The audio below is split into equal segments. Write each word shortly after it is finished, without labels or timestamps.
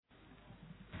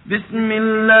بسم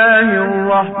الله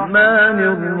الرحمن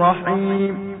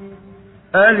الرحیم.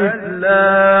 الف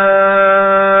لام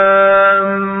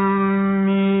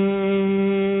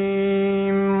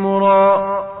میم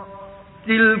را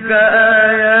تلك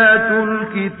آیات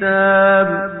الكتاب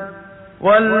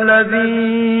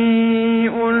والذی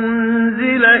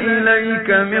انزل إلیک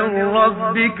من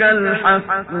ربک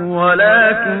الحق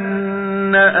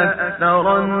ولكن أكثر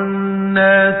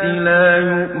الناس لا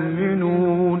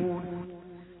یؤمنون.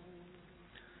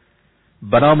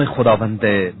 به نام خداوند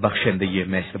بخشنده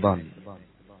مهربان.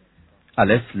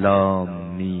 الف لام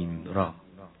میم را.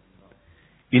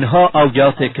 اینها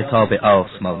آیات کتاب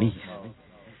آسمانی است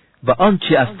و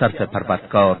آنچه از طرف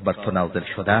پروردگار بر تو نازل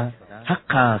شده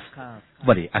حق است،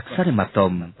 ولی اکثر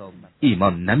مردم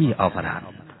ایمان نمی آورند.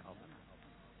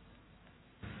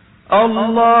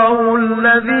 الله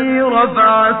الذي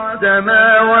رفع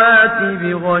السماوات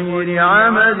بغير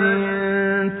عمد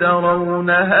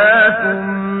ترونها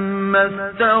ثم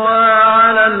استوى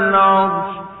على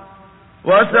العرش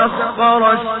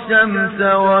وسخر الشمس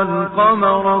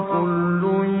والقمر كل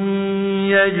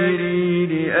يجري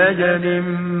لأجل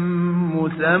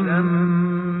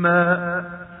مسمى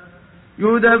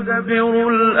يدبر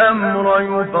الأمر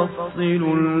يفصل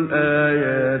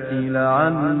الآيات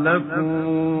لعلكم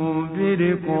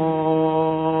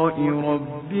بلقاء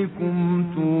ربكم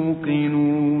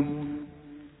توقنون.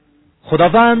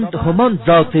 خداوند همان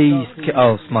ذاتی است که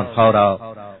آسمانها را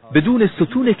بدون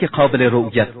ستونی که قابل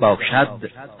رؤیت باشد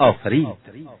آفرید،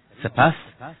 سپس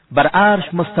بر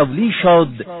عرش مستولی شد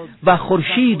و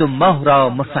خورشید و ماه را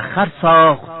مسخر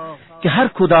ساخت که هر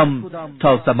کدام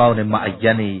تا زمان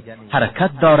معینی حرکت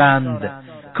دارند.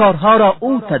 کارها را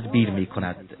او تدبیر می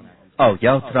کند.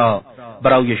 آیات را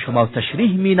برای شما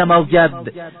تشریح می نماید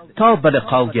تا به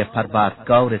لقای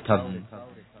پروردگارتان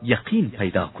یقین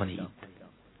پیدا کنید.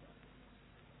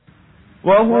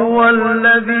 وهو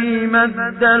الذي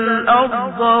مد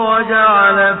الأرض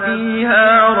وجعل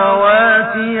فيها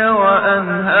رواسي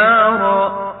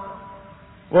وأنهارا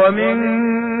ومن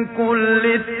كل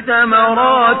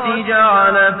الثمرات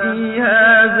جعل فيها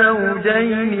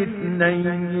زوجين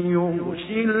اثنين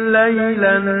يغشي الليل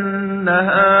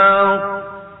النهار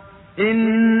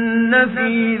إن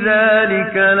في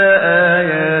ذلك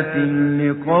لآيات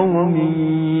لقوم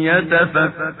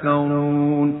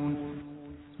يتفكرون.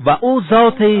 و او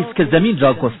ذاتی است که زمین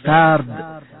را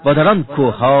گسترد و در آن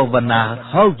کوهها و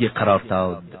نهرهای قرار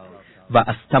داد و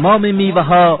از تمام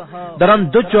میوه‌ها در آن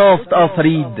دو جفت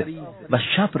آفرید و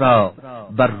شب را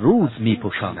بر روز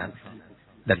می‌پوشاند.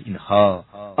 در اینها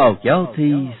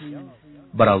آیاتی است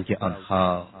برای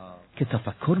آنها که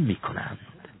تفکر می‌کنند.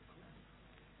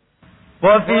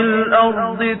 وفي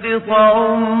الأرض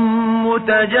قطع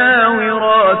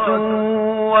متجاورات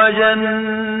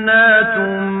وجنات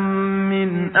من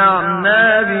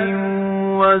أعناب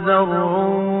وزرع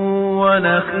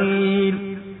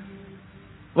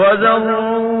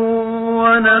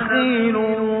ونخيل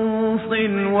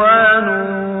صنوان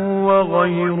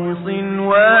وغير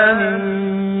صنوان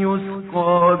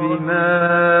يسقى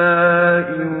بماء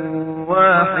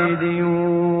واحد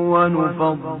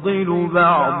ونفضل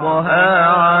بعضها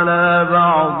على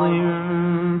بعض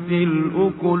في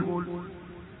الأكل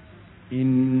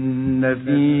إن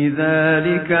في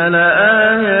ذلك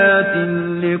لآيات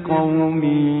لقوم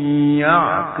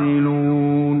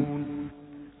يعقلون.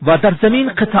 و در زمین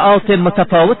قطعات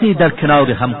متفاوتی در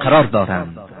کنار هم قرار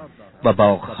دارند و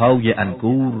باغهای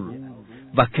انگور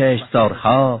و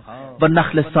کشتزارها و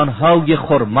نخلستانهای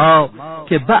خرما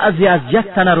که بعضی از یک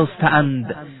تنه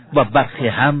رسته‌اند و برخی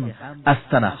هم از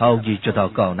تنه‌های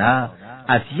جداگانه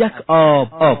از یک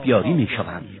آبیاری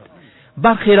می‌شوند.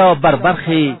 برخی را بر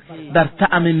برخی در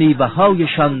طعم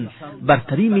میوه‌هایشان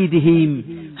برتری می‌دهیم.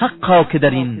 حقا که در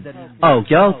این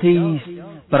آیاتی است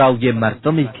برای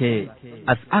مردمی که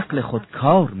از عقل خود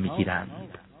کار می‌گیرند.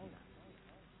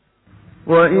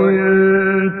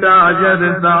 وَإِن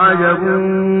تَعْجَبْ فَعَجَبٌ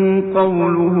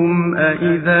قَوْلُهُمْ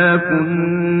أَإِذَا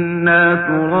كُنَّا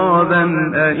تُرَابًا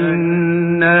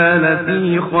أَإِنَّا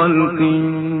لَفِي خَلْقٍ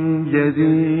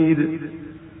جَدِيدٍ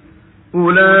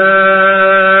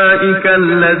أُولَئِكَ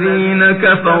الَّذِينَ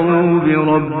كَفَرُوا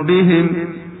بِرَبِّهِمْ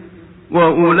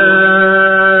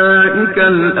وَأُولَئِكَ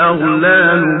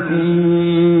الْأَغْلَالُ فِي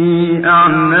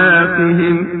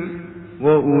أَعْنَاقِهِمْ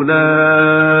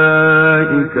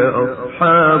وَأُولَئِكَ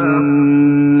أَصْحَابُ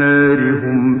النَّارِ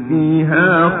هُمْ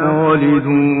فِيهَا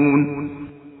خَالِدُونَ.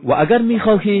 و اگر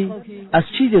می‌خواهی از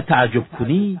چیز تعجب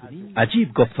کنی،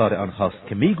 عجیب گفتار آنهاست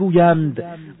که میگویند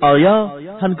آیا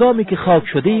هنگامی که خاک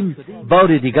شدیم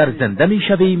بار دیگر زنده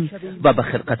میشویم و به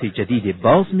خلقت جدید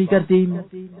باز میگردیم؟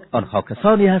 آنها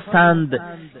کسانی هستند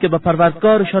که به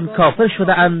پروردگارشان کافر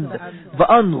شده اند و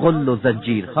آن غل و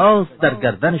زنجیرهاست در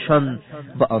گردنشان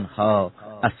و آنها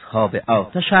اصحاب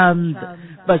آتشند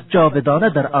و جاودانه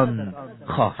در آن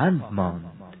خواهند ماند.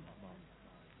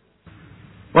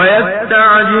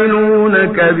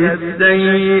 وَيَسْتَعْجِلُونَكَ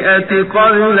بِالسَّيِّئَةِ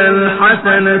قَبْلَ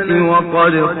الْحَسَنَةِ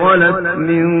وَقَدْ خَلَتْ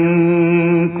مِنْ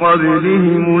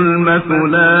قَبْلِهِمُ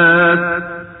الْمَثُلَاتُ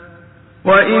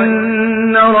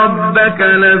وَإِنَّ رَبَّكَ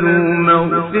لَذُو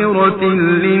مَغْفِرَةٍ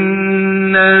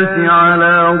لِلنَّاسِ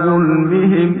عَلَى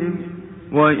ظُلْمِهِمْ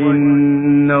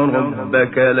وَإِنَّ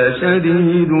رَبَّكَ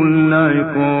لَشَدِيدُ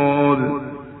الْعِقَابِ.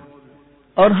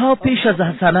 آنها پیش از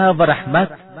حسنه و رحمت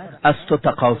از تو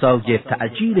تقاضای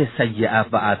تعجیل سیئه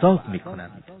و عذاب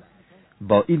میکنند،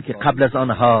 با اینکه قبل از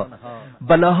آنها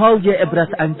بلاهای عبرت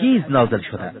انگیز نازل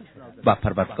شده و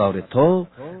پروردگار تو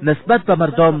نسبت به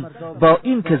مردم با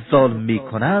اینکه ظلم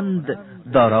میکنند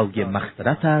دارای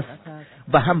مغفرت است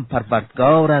و هم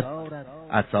پروردگارت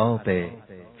عذاب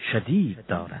شدید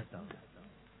دارد.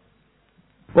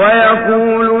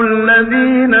 وَيَقُولُ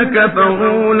الَّذِينَ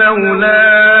كَفَرُوا لَوْلَا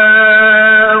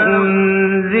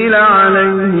أُنزِلَ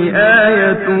عَلَيْهِ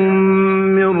آيَةٌ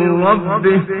مِّن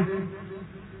رَّبِّهِ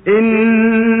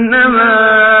إِنَّمَا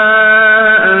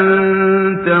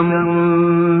أَنتَ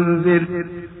مُنذِرٌ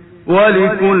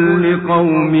وَلِكُلِّ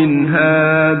قَوْمٍ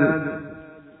هَادٍ.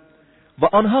 و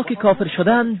آنها که کافر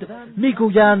شدند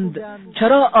میگویند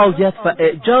چرا آیت و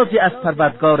اعجازی از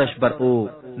پروردگارش بر او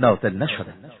نازل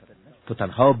نشده؟ تو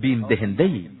تنها بیم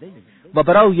دهنده‌ای و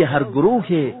برای هر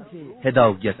گروه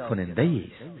هدایت کننده‌ای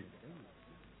است.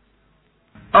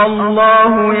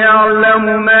 الله يعلم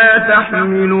ما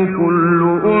تحمل كل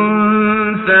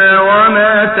أنثى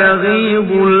وما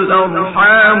تغيض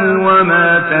الأرحام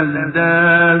وما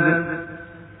تزداد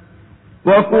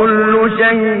وكل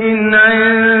شيء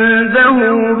عنده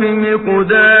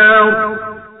بمقدار.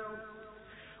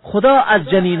 خدا از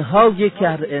جنین‌هایی که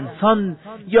هر انسان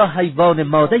یا حیوان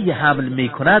ماده حمل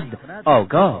می‌کند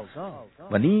آگاه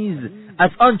و نیز از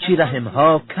آنچه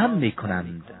رحم‌ها کم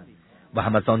می‌کنند و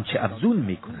هم از آنچه افزون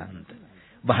می‌کنند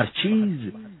و هر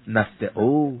چیز نزد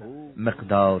او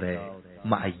مقدار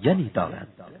معینی دارد.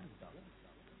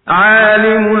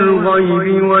 عالم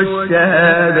الغیب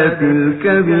والشهادة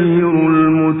الكبیر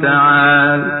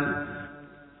المتعال.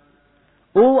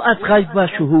 او از غیب و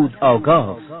شهود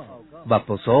آگاه و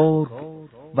بزرگ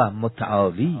و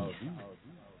متعالی است.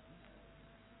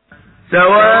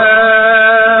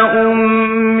 سواء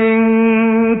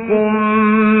منكم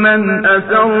من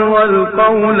أسر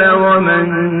القول ومن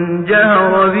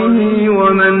جهر به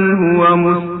ومن هو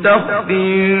مستخف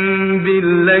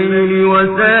بالليل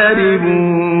وسارب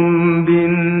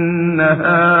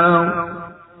بالنهار.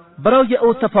 برای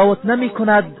او تفاوت نمی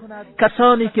کند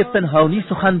کسانی که پنهانی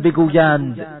سخن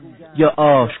بگویند یا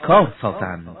آشکار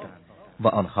سازند و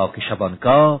آنها که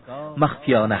شبانگاه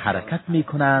مخفیانه حرکت می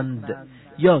کنند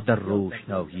یا در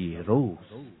روشنایی روز.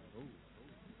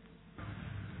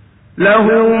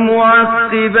 له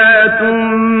معقبات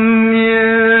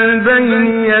من بين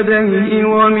يديه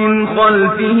ومن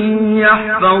خلفه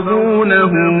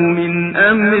يحفظونه من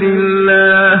أمر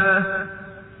الله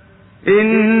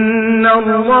إن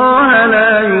الله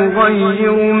لا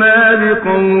يغير ما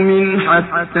بقوم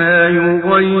حتى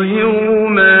يغيروا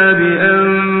ما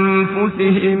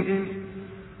بأنفسهم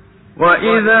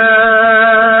وإذا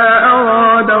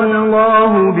أراد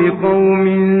الله بقوم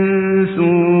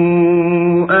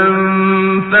سوءا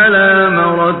فلا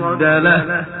مرد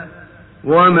له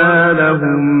وما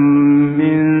لهم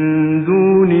من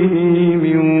دونه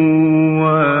من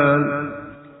وال.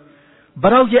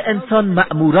 برای انسان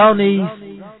مأمورانی است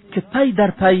که پی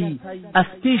در پی از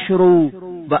پیش رو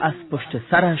و از پشت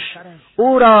سرش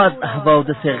او را از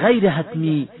حوادث غیر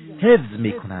حتمی حفظ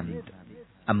می کنند،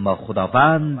 اما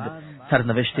خداوند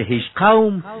سرنوشت هیچ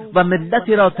قوم و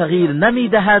ملتی را تغییر نمی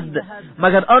دهد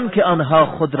مگر آنکه آنها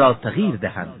خود را تغییر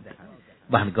دهند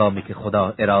و هنگامی که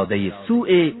خدا اراده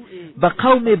سوء و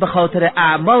قوم به خاطر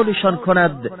اعمالشان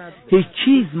کند هیچ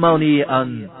چیز مانع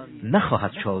آن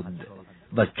نخواهد شد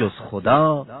و جز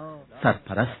خدا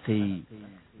سرپرستی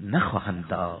نخواهند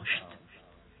داشت.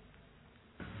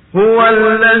 هو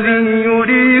الذي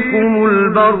يريكم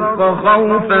البرق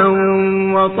خوفا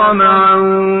وطمعا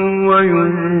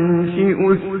وينشئ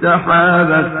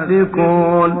السحاب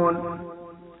الثقال.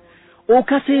 او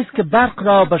کسی است که برق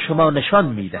را به شما نشان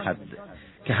می‌دهد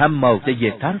که هم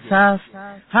ماده ترس است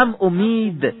هم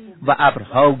امید و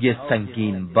ابرهای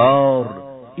سنگین بار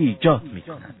ایجاد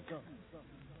می‌کند.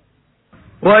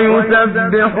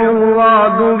 ويسبح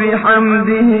الرعد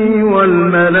بحمده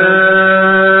والملائكة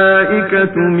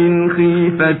من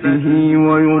خيفته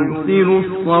ويرسل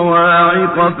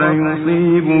الصواعق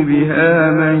فيصيب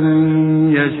بها من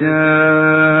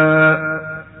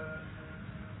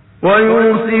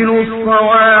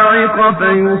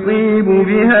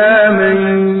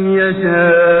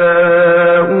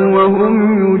يشاء وهم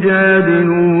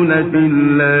يجادلون في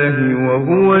الله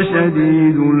وهو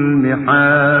شديد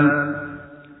المحال.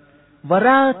 و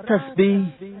رعد تسبیح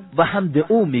و حمد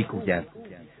او میگوید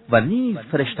و نیز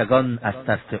فرشتگان از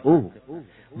ترس او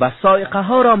و صاعقه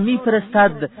ها را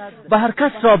میفرستد و هر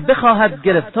کس را بخواهد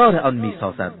گرفتار آن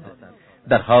میسازد،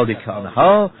 در حالی که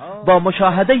آنها با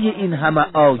مشاهده این همه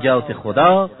آیات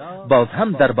خدا باز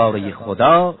هم درباره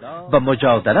خدا و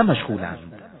مجادله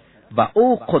مشغولند و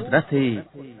او قدرت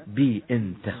بی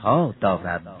انتها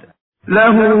دارد.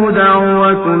 له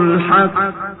دعوة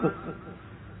الحق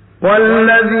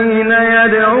والذين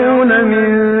يدعون من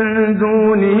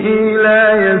دونه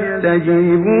لا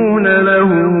يستجيبون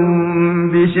لهم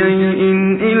بشيء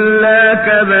إلا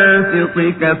كباسط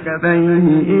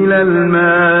كفيه إلى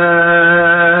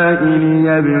الماء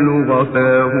ليبلغ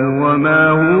فاه وما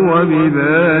هو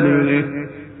ببالغه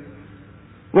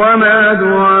وما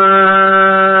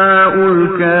دعاء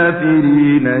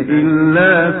الكافرين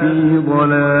إلا في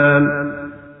ضلال.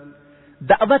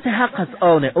 دعوت حق از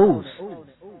آن اوست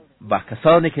و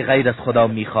کسانی که غیر از خدا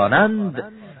میخوانند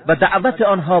و دعوت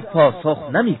آنها پاسخ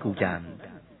نمیگویند،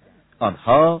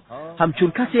 آنها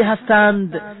همچون کسی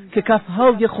هستند که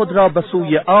کفهای خود را به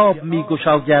سوی آب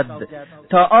میگشاید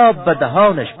تا آب به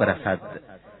دهانش برسد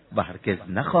و هرگز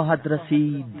نخواهد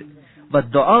رسید و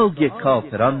دعای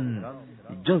کافران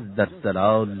جز در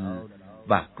ضلال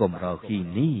و گمراهی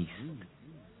نیست.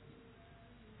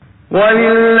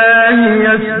 ولله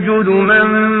يسجد من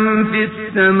في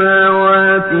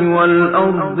السماوات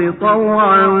والأرض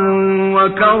طوعا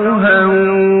وكرها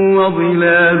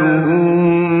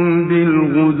وظلالهم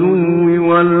بالغدو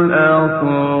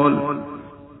والآصال.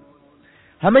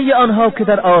 همه آنها که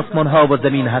در آسمان ها و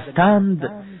زمین هستند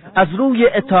از روی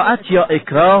اطاعت یا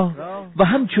اکراه و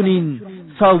همچنین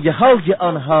سایه های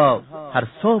آنها هر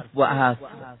صبح و عصر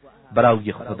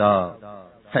برای خدا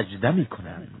سجده می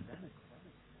کنند.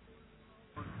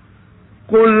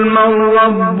 قل من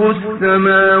رب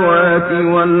السماوات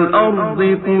والأرض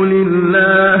قل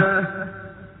الله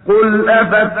قل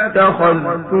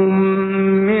أفاتخذتم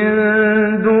من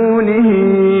دونه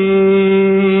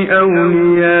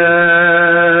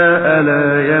أولياء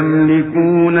لا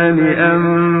يملكون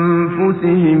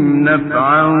لأنفسهم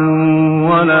نفعا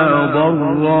ولا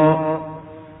ضرا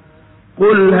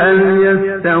قل هل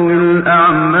يستوي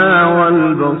الأعمى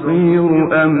والبصير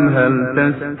أم هل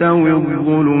تستوي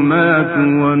الظلمات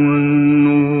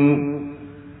والنور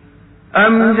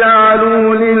أم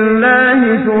جعلوا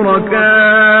لله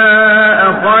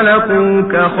شركاء خلقوا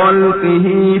كخلقه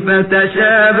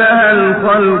فتشابه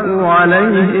الخلق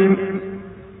عليهم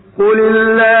قل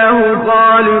الله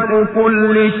خالق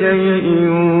كل شيء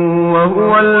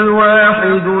وهو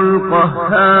الواحد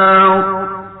القهار.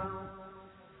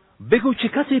 بگو چه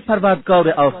کسی پروردگار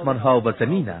آسمان ها و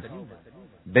زمین است؟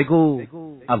 بگو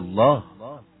الله.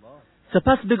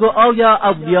 سپس بگو آیا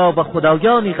اولیاء و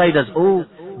خدایانی غیر از او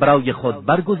برای خود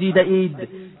برگزیده اید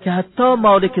که حتی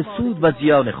مالک سود و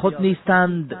زیان خود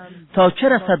نیستند تا چه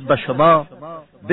رسد به شما